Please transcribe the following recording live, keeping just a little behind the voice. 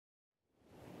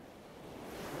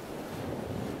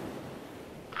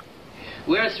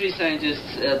We are three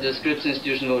scientists at the Scripps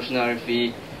Institution of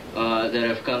Oceanography that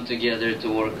have come together to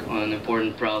work on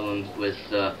important problems with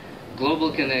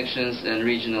global connections and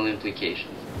regional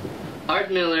implications.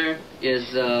 Art Miller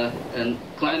is a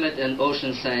climate and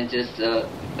ocean scientist, a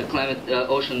climate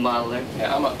ocean modeler.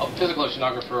 Yeah, I'm a physical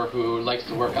oceanographer who likes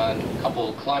to work on a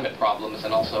couple climate problems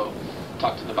and also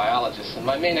talk to the biologists. And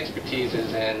my main expertise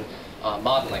is in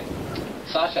modeling.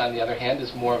 Sasha, on the other hand,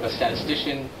 is more of a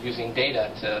statistician using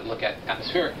data to look at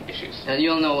atmospheric issues. And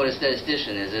you all know what a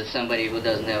statistician is. It's somebody who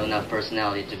doesn't have enough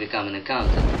personality to become an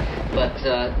accountant. But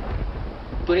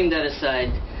putting that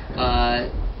aside,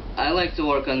 I like to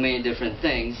work on many different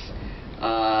things,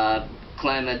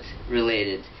 climate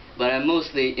related, but I'm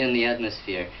mostly in the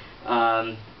atmosphere.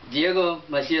 Diego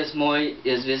Macias Moy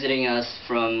is visiting us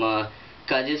from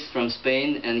Cadiz, from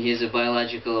Spain, and he's a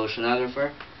biological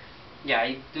oceanographer. Yeah,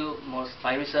 I do most of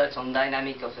my research on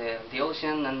dynamic of the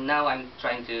ocean, and now I'm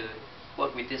trying to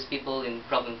work with these people in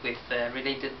problems with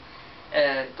related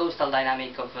coastal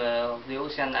dynamic of the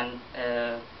ocean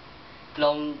and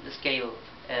long-scale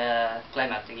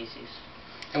climatic issues.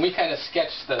 And we kind of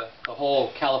sketched the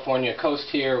whole California coast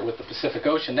here with the Pacific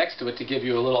Ocean next to it to give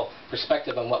you a little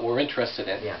perspective on what we're interested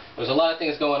in. Yeah. There's a lot of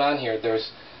things going on here.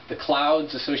 There's the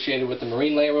clouds associated with the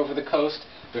marine layer over the coast.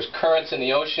 There's currents in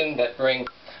the ocean that bring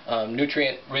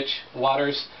nutrient-rich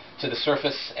waters to the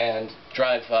surface and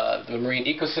drive the marine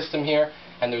ecosystem here.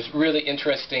 And there's really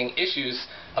interesting issues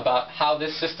about how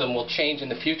this system will change in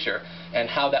the future and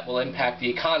how that will impact the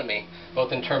economy,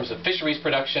 both in terms of fisheries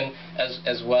production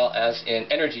as well as in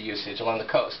energy usage along the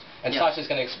coast. And yeah. Sasha's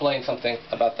going to explain something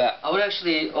about that. I would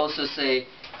actually also say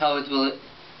how it will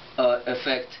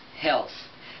affect health,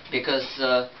 because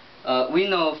we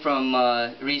know from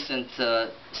recent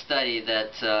study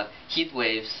that heat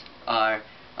waves are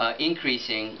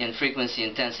increasing in frequency,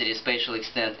 intensity, spatial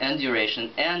extent, and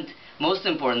duration, and most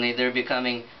importantly, they're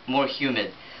becoming more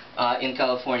humid in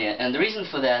California. And the reason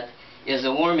for that is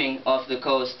a warming off the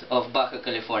coast of Baja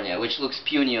California, which looks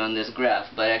puny on this graph,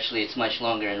 but actually it's much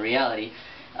longer in reality.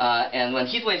 And when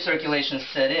heat wave circulations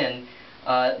set in,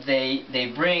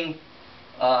 they bring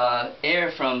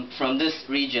air from this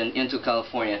region into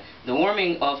California. The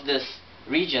warming of this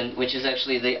region, which is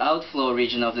actually the outflow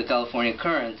region of the California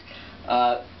current,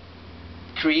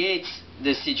 creates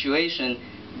this situation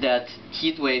that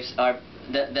heat waves are,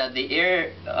 that the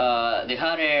air, the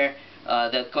hot air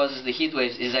that causes the heat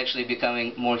waves is actually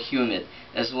becoming more humid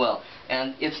as well.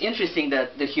 And it's interesting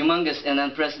that the humongous and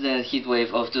unprecedented heat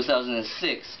wave of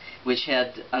 2006, which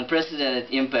had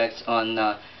unprecedented impacts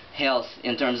on health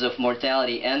in terms of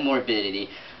mortality and morbidity,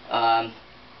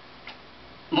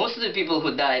 most of the people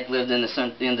who died lived in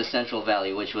the Central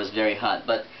Valley, which was very hot.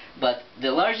 But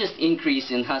the largest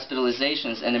increase in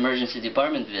hospitalizations and emergency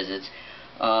department visits,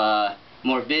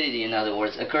 morbidity in other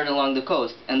words, occurred along the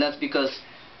coast. And that's because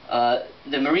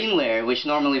the marine layer, which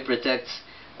normally protects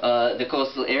the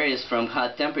coastal areas from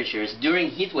hot temperatures during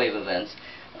heat wave events,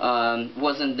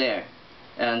 wasn't there.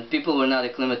 And people were not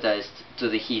acclimatized to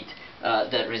the heat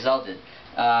that resulted.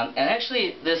 And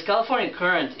actually, this California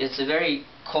current, it's a very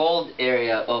cold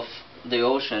area of the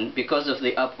ocean because of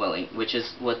the upwelling, which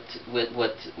is what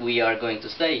we are going to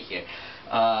study here.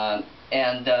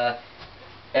 And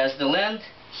as the land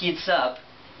heats up,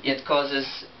 it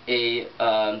causes a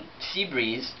sea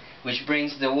breeze, which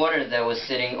brings the water that was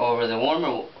sitting over the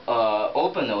warmer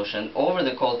open ocean over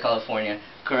the cold California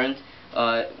current,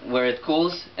 where it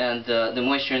cools, and the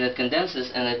moisture in it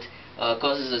condenses, and it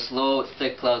causes a slow,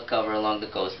 thick cloud cover along the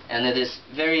coast. And it is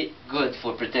very good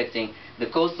for protecting the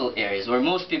coastal areas, where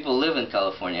most people live in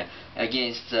California,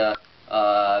 against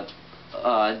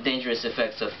dangerous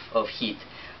effects of heat.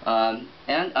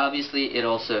 And obviously it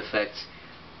also affects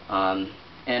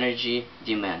energy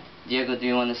demand. Diego, do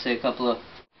you want to say a couple of...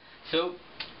 So,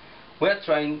 we are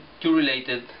trying to relate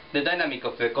the dynamic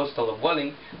of the coastal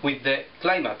upwelling with the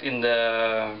climate in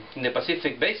the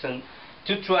Pacific Basin,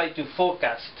 to try to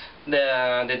forecast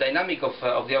the dynamic of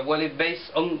the upwelling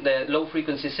based on the low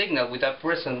frequency signal which are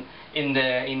present in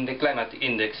the climate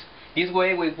index. This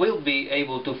way we will be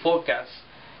able to forecast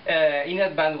in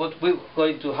advance what will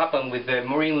going to happen with the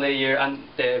marine layer and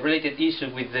the related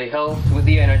issues with the health, with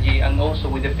the energy, and also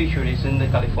with the fisheries in the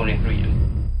California region.